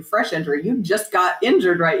is a new, fresh injury. You just got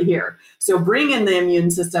injured right here. So bring in the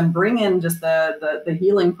immune system, bring in just the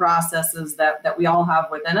healing processes that we all have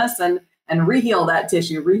within us and reheal that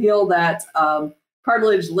tissue, reheal that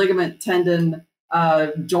cartilage, ligament, tendon,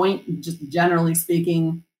 joint, just generally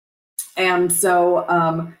speaking. And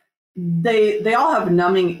so they all have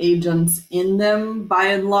numbing agents in them by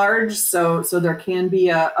and large. So there can be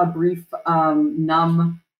a brief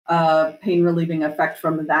numb pain relieving effect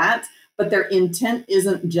from that. But their intent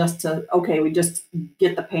isn't just to, okay, we just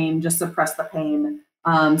get the pain, just suppress the pain,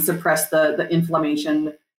 suppress the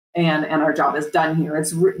inflammation, and our job is done here.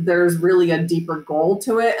 There's really a deeper goal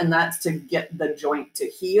to it, and that's to get the joint to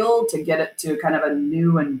heal, to get it to kind of a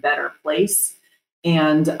new and better place.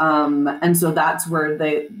 And so that's where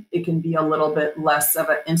it can be a little bit less of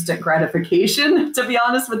an instant gratification, to be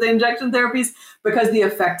honest, with the injection therapies, because the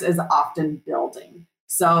effect is often building.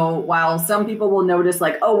 So while some people will notice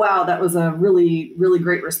like, oh, wow, that was a really, really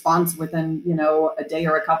great response within, a day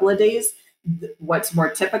or a couple of days, what's more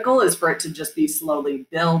typical is for it to just be slowly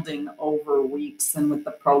building over weeks. And with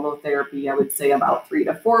the prolotherapy, I would say about 3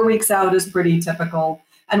 to 4 weeks out is pretty typical.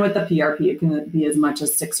 And with the PRP, it can be as much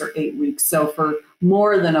as 6 or 8 weeks. So for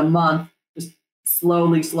more than a month, just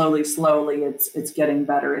slowly, it's getting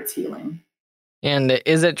better. It's healing. And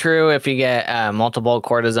is it true if you get multiple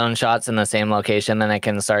cortisone shots in the same location, then it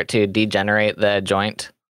can start to degenerate the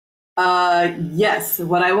joint? Yes.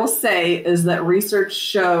 What I will say is that research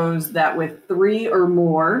shows that with 3 or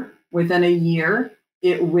more within a year,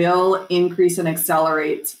 it will increase and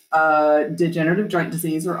accelerate degenerative joint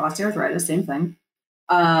disease or osteoarthritis, same thing.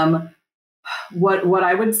 What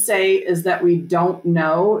I would say is that we don't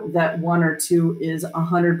know that 1 or 2 is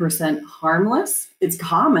 100% harmless. It's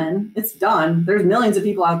common. It's done. There's millions of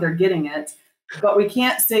people out there getting it. But we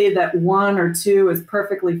can't say that 1 or 2 is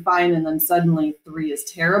perfectly fine and then suddenly 3 is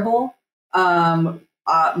terrible.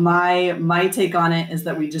 My take on it is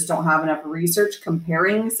that we just don't have enough research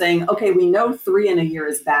comparing, saying, okay, we know 3 in a year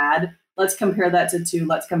is bad. Let's compare that to 2.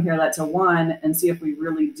 Let's compare that to 1 and see if we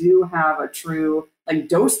really do have a true like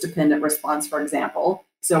dose dependent response, for example.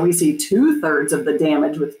 So we see 2/3 of the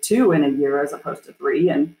damage with 2 in a year as opposed to 3,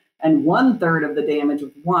 and 1/3 of the damage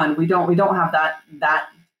with 1. We don't have that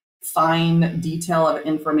fine detail of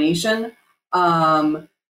information.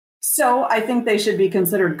 So I think they should be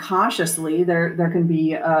considered cautiously. There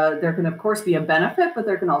can of course be a benefit, but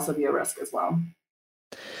there can also be a risk as well.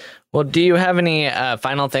 Well, do you have any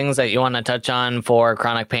final things that you want to touch on for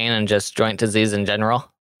chronic pain and just joint disease in general?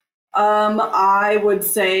 I would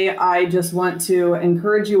say I just want to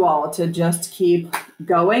encourage you all to just keep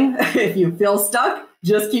going. If you feel stuck,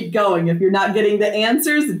 just keep going. If you're not getting the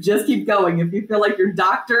answers, just keep going. If you feel like your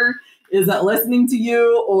doctor isn't listening to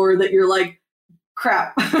you, or that you're like,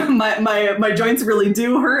 crap, my joints really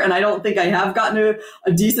do hurt, and I don't think I have gotten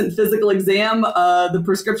a decent physical exam. The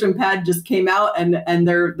prescription pad just came out, and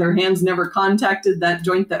their hands never contacted that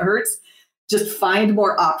joint that hurts. Just find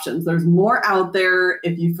more options. There's more out there.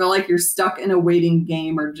 If you feel like you're stuck in a waiting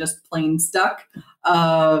game or just plain stuck,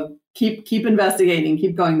 keep investigating,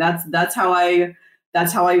 keep going. That's how I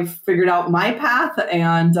figured out my path,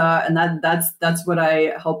 and that's what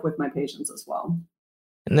I help with my patients as well.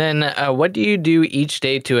 And then what do you do each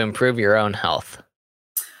day to improve your own health?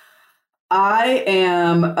 I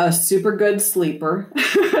am a super good sleeper.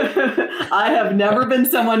 I have never been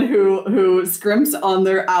someone who scrimps on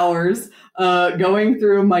their hours. Going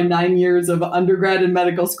through my 9 years of undergrad and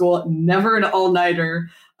medical school, never an all-nighter.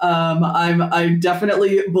 I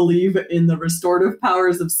definitely believe in the restorative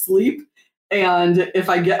powers of sleep. And if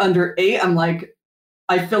I get under 8, I'm like,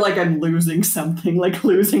 I feel like I'm losing something, like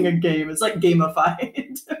losing a game. It's like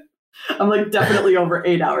gamified. I'm like definitely over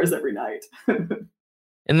 8 hours every night.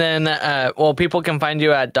 And then, people can find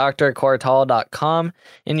you at drcortal.com.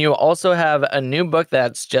 And you also have a new book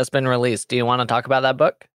that's just been released. Do you want to talk about that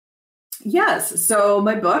book? Yes. So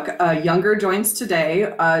my book, Younger Joints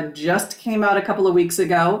Today, just came out a couple of weeks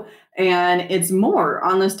ago. And it's more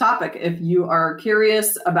on this topic. If you are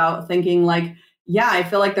curious about thinking like, yeah, I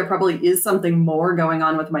feel like there probably is something more going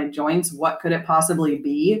on with my joints. What could it possibly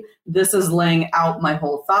be? This is laying out my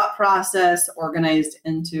whole thought process, organized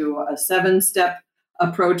into a 7-step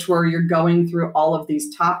approach where you're going through all of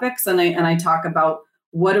these topics. And I talk about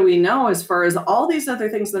what do we know as far as all these other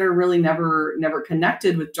things that are really never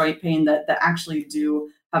connected with joint pain that actually do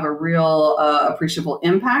have a real appreciable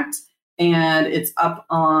impact. And it's up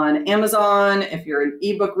on Amazon. If you're an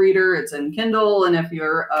ebook reader, it's in Kindle. And if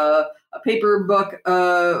you're a paperback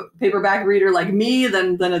reader like me,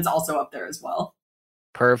 then it's also up there as well.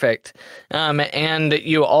 Perfect. And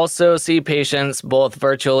you also see patients both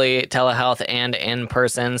virtually, telehealth, and in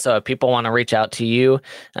person. So if people want to reach out to you,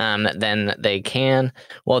 then they can.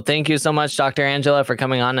 Well, thank you so much, Dr. Angela, for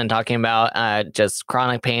coming on and talking about just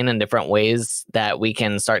chronic pain and different ways that we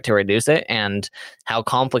can start to reduce it and how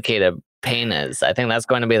complicated pain is. I think that's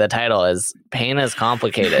going to be the title, is Pain is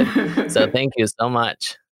Complicated. So thank you so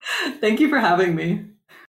much. Thank you for having me.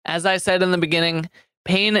 As I said in the beginning,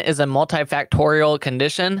 pain is a multifactorial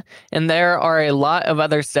condition, and there are a lot of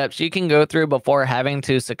other steps you can go through before having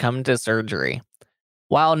to succumb to surgery.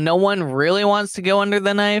 While no one really wants to go under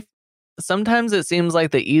the knife, sometimes it seems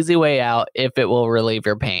like the easy way out if it will relieve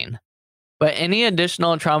your pain. But any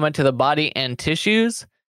additional trauma to the body and tissues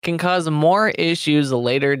can cause more issues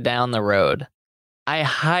later down the road. I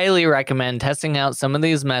highly recommend testing out some of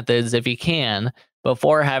these methods if you can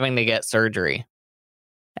before having to get surgery.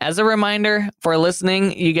 As a reminder, for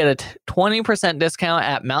listening, you get a 20% discount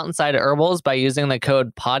at Mountainside Herbals by using the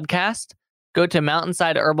code PODCAST. Go to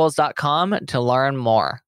mountainsideherbals.com to learn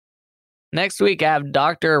more. Next week, I have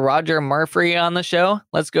Dr. Roger Murphy on the show.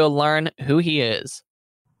 Let's go learn who he is.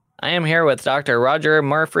 I am here with Dr. Roger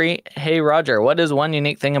Murphy. Hey, Roger, what is one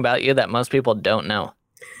unique thing about you that most people don't know?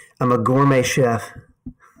 I'm a gourmet chef.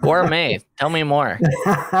 Gourmet. Tell me more.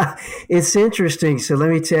 It's interesting. So let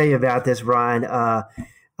me tell you about this, Brian.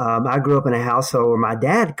 I grew up in a household where my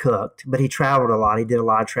dad cooked, but he traveled a lot. He did a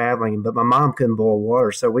lot of traveling, but my mom couldn't boil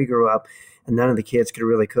water. So we grew up and none of the kids could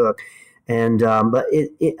really cook. And but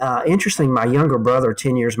interesting, my younger brother,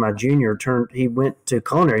 10 years my junior, he went to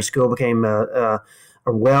culinary school, became a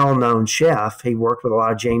well-known chef. He worked with a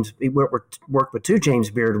lot of he worked with 2 James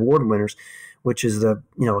Beard Award winners, which is the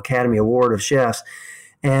Academy Award of chefs.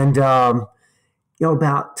 And about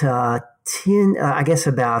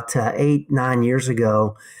 8-9 years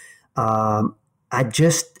ago, I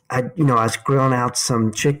was grilling out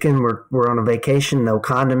some chicken. We're on a vacation, no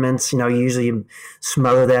condiments. Usually you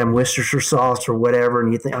smother that in Worcestershire sauce or whatever,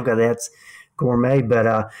 and you think, okay, that's gourmet, but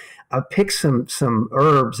I picked some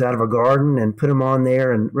herbs out of a garden and put them on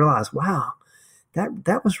there and realized, wow,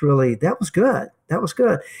 that was good. That was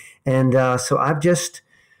good. And so I've just,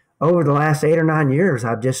 over the last 8 or 9 years,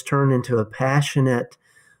 I've just turned into a passionate,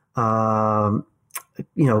 gourmet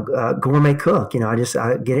cook. I just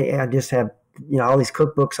have, all these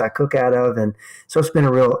cookbooks I cook out of. And so it's been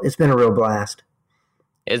a real blast.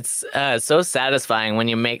 It's so satisfying when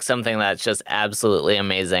you make something that's just absolutely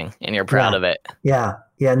amazing and you're proud of it. Yeah.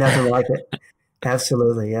 Nothing like it.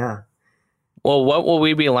 Absolutely. Yeah. Well, what will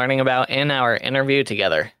we be learning about in our interview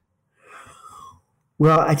together?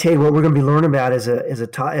 Well, I tell you what, we're going to be learning about is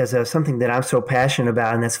something that I'm so passionate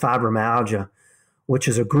about, and that's fibromyalgia, which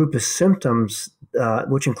is a group of symptoms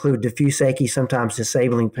which include diffuse achy, sometimes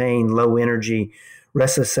disabling pain, low energy,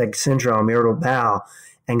 restless leg syndrome, irritable bowel,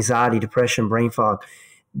 anxiety, depression, brain fog.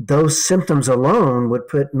 Those symptoms alone would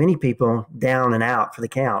put many people down and out for the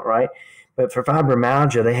count, right? But for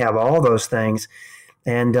fibromyalgia, they have all those things.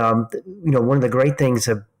 And, one of the great things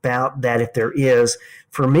about that, if there is,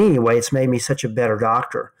 for me anyway, it's made me such a better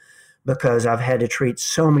doctor because I've had to treat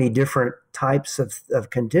so many different types of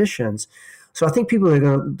conditions. So I think people are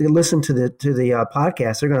going to listen to the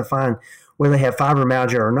podcast. They're going to find whether they have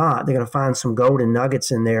fibromyalgia or not. They're going to find some golden nuggets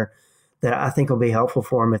in there that I think will be helpful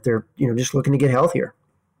for them if they're just looking to get healthier.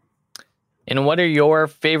 And what are your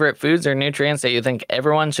favorite foods or nutrients that you think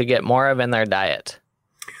everyone should get more of in their diet?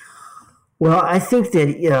 Well, I think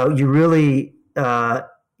that you really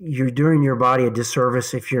you're doing your body a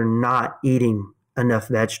disservice if you're not eating enough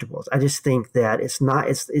vegetables. I just think that it's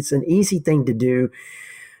an easy thing to do.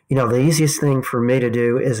 The easiest thing for me to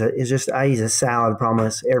do is I eat a salad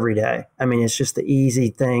almost every day. I mean, it's just the easy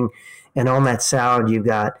thing. And on that salad, you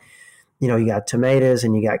got tomatoes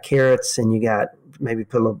and you got carrots and you got maybe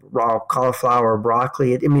put a little raw cauliflower or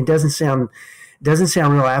broccoli. It doesn't sound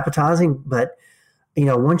real appetizing, but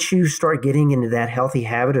once you start getting into that healthy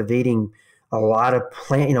habit of eating a lot of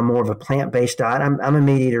more of a plant-based diet, I'm a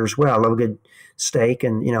meat eater as well. I love a good steak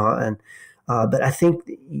but I think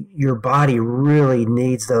your body really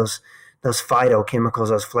needs those phytochemicals,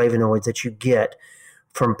 those flavonoids that you get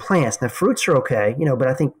from plants. Now, fruits are okay, but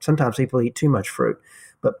I think sometimes people eat too much fruit.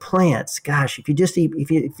 But plants, gosh, if you just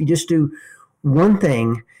do one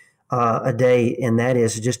thing a day, and that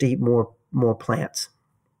is just eat more plants.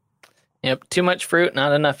 Yep, too much fruit,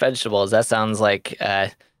 not enough vegetables. That sounds like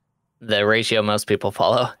the ratio most people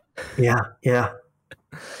follow. Yeah.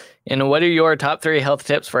 And what are your top 3 health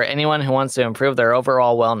tips for anyone who wants to improve their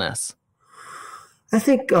overall wellness? I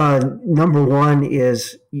think number one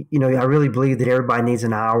is, I really believe that everybody needs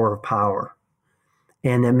an hour of power.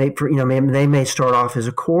 And they may start off as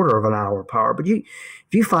a quarter of an hour of power, but if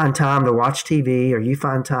you find time to watch TV or you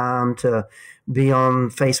find time to be on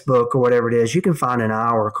Facebook or whatever it is, you can find an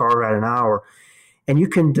hour, carve out an hour, and you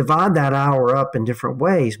can divide that hour up in different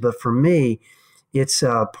ways. But for me, it's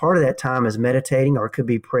part of that time is meditating, or it could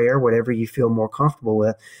be prayer, whatever you feel more comfortable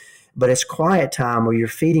with. But it's quiet time where you're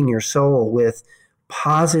feeding your soul with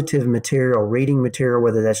positive material, reading material,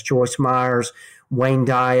 whether that's Joyce Myers, Wayne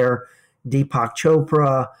Dyer, Deepak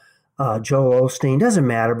Chopra, Joel Osteen, doesn't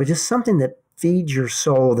matter, but just something that feeds your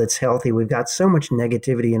soul that's healthy. We've got so much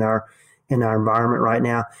negativity in our environment right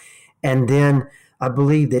now. And then I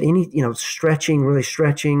believe that any, stretching, really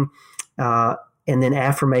stretching, and then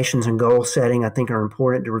affirmations and goal setting, I think are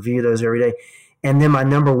important to review those every day. And then my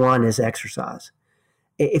number one is exercise.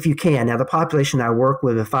 If you can. Now, the population I work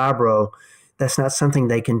with fibro, that's not something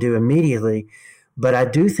they can do immediately, but I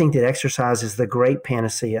do think that exercise is the great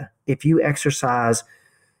panacea. If you exercise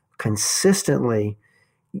consistently,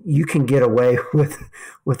 you can get away with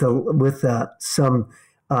some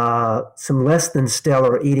less than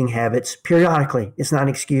stellar eating habits periodically. It's not an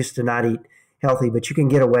excuse to not eat healthy, but you can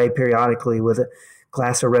get away periodically with a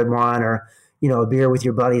glass of red wine or, a beer with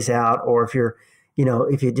your buddies out, or if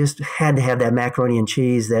you just had to have that macaroni and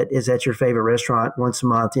cheese that is at your favorite restaurant once a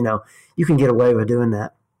month, you can get away with doing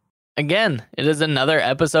that. Again, it is another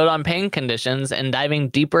episode on pain conditions and diving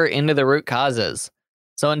deeper into the root causes.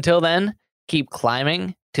 So until then, keep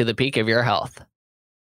climbing to the peak of your health.